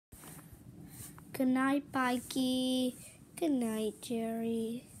Good night, Bikey. Good night,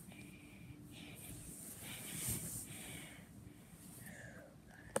 Jerry.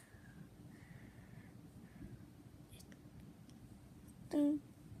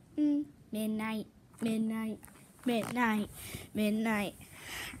 Midnight, midnight, midnight, midnight.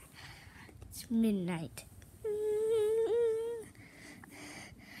 It's midnight.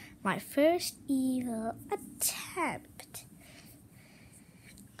 My first evil attempt.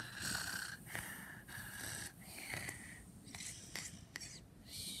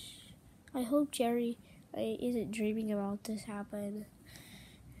 I hope Jerry isn't dreaming about this happen.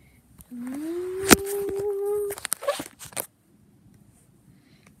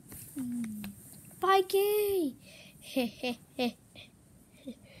 Bikey!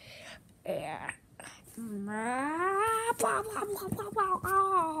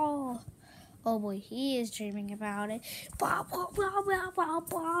 Oh boy, he is dreaming about it.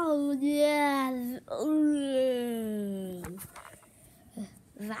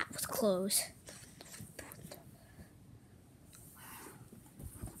 That was close.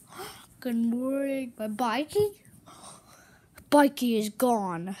 Good morning, my Bikey. Bikey is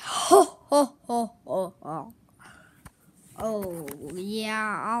gone. Ho, ho, ho, ho, ho. Oh,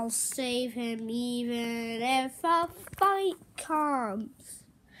 yeah, I'll save him even if a fight comes.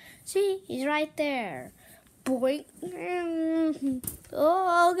 See, he's right there. Boink.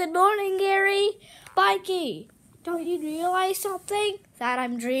 Oh, good morning, Gary. Bikey, don't you realize something? That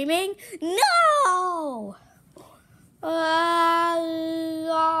I'm dreaming? No! Oh.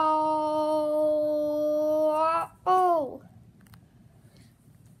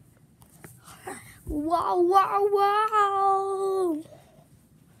 Wow, wow, wow.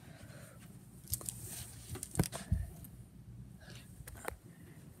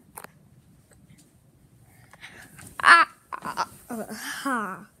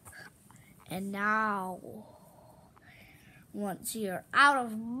 And now, once you're out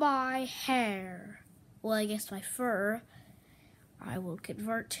of my hair, well, I guess my fur, I will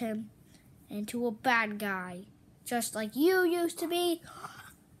convert him into a bad guy, just like you used to be,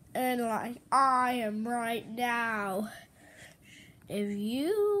 and like I am right now. If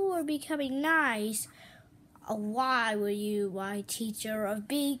you were becoming nice, why were you my teacher of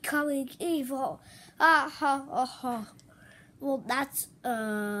becoming evil? Well, that's,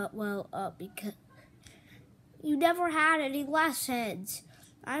 because you never had any lessons.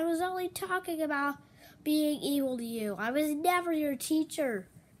 I was only talking about being evil to you. I was never your teacher.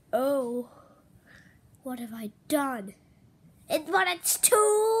 Oh, what have I done? But it's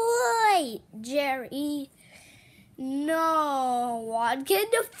too late, Jerry. No one can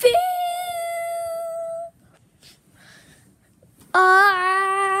defeat.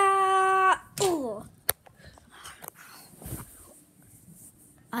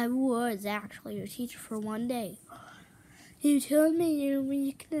 I was actually your teacher for one day. You told me your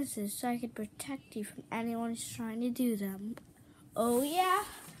weaknesses so I could protect you from anyone who's trying to do them. Oh yeah?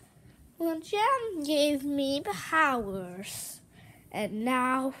 Well, Jen gave me powers. And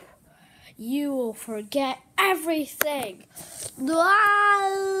now you will forget everything.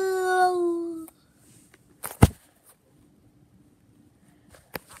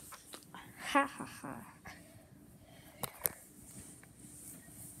 Ha ha ha.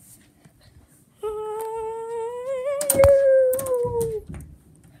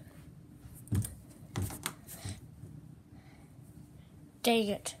 Dang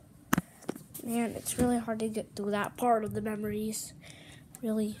it. Man, it's really hard to get through that part of the memories.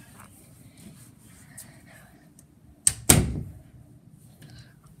 Really.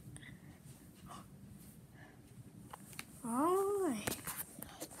 Alright.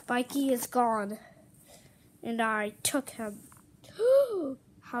 Bikey is gone. And I took him.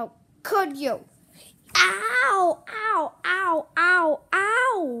 How could you? Ow! Ow! Ow! Ow!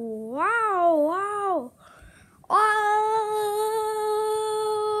 Ow! Wow! Wow!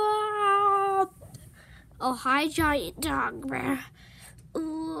 Oh, hi, giant dog bear.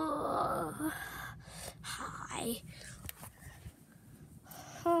 Hi.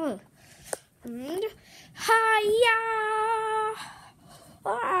 And hiya!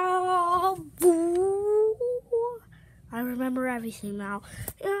 Oh, boo. I remember everything now.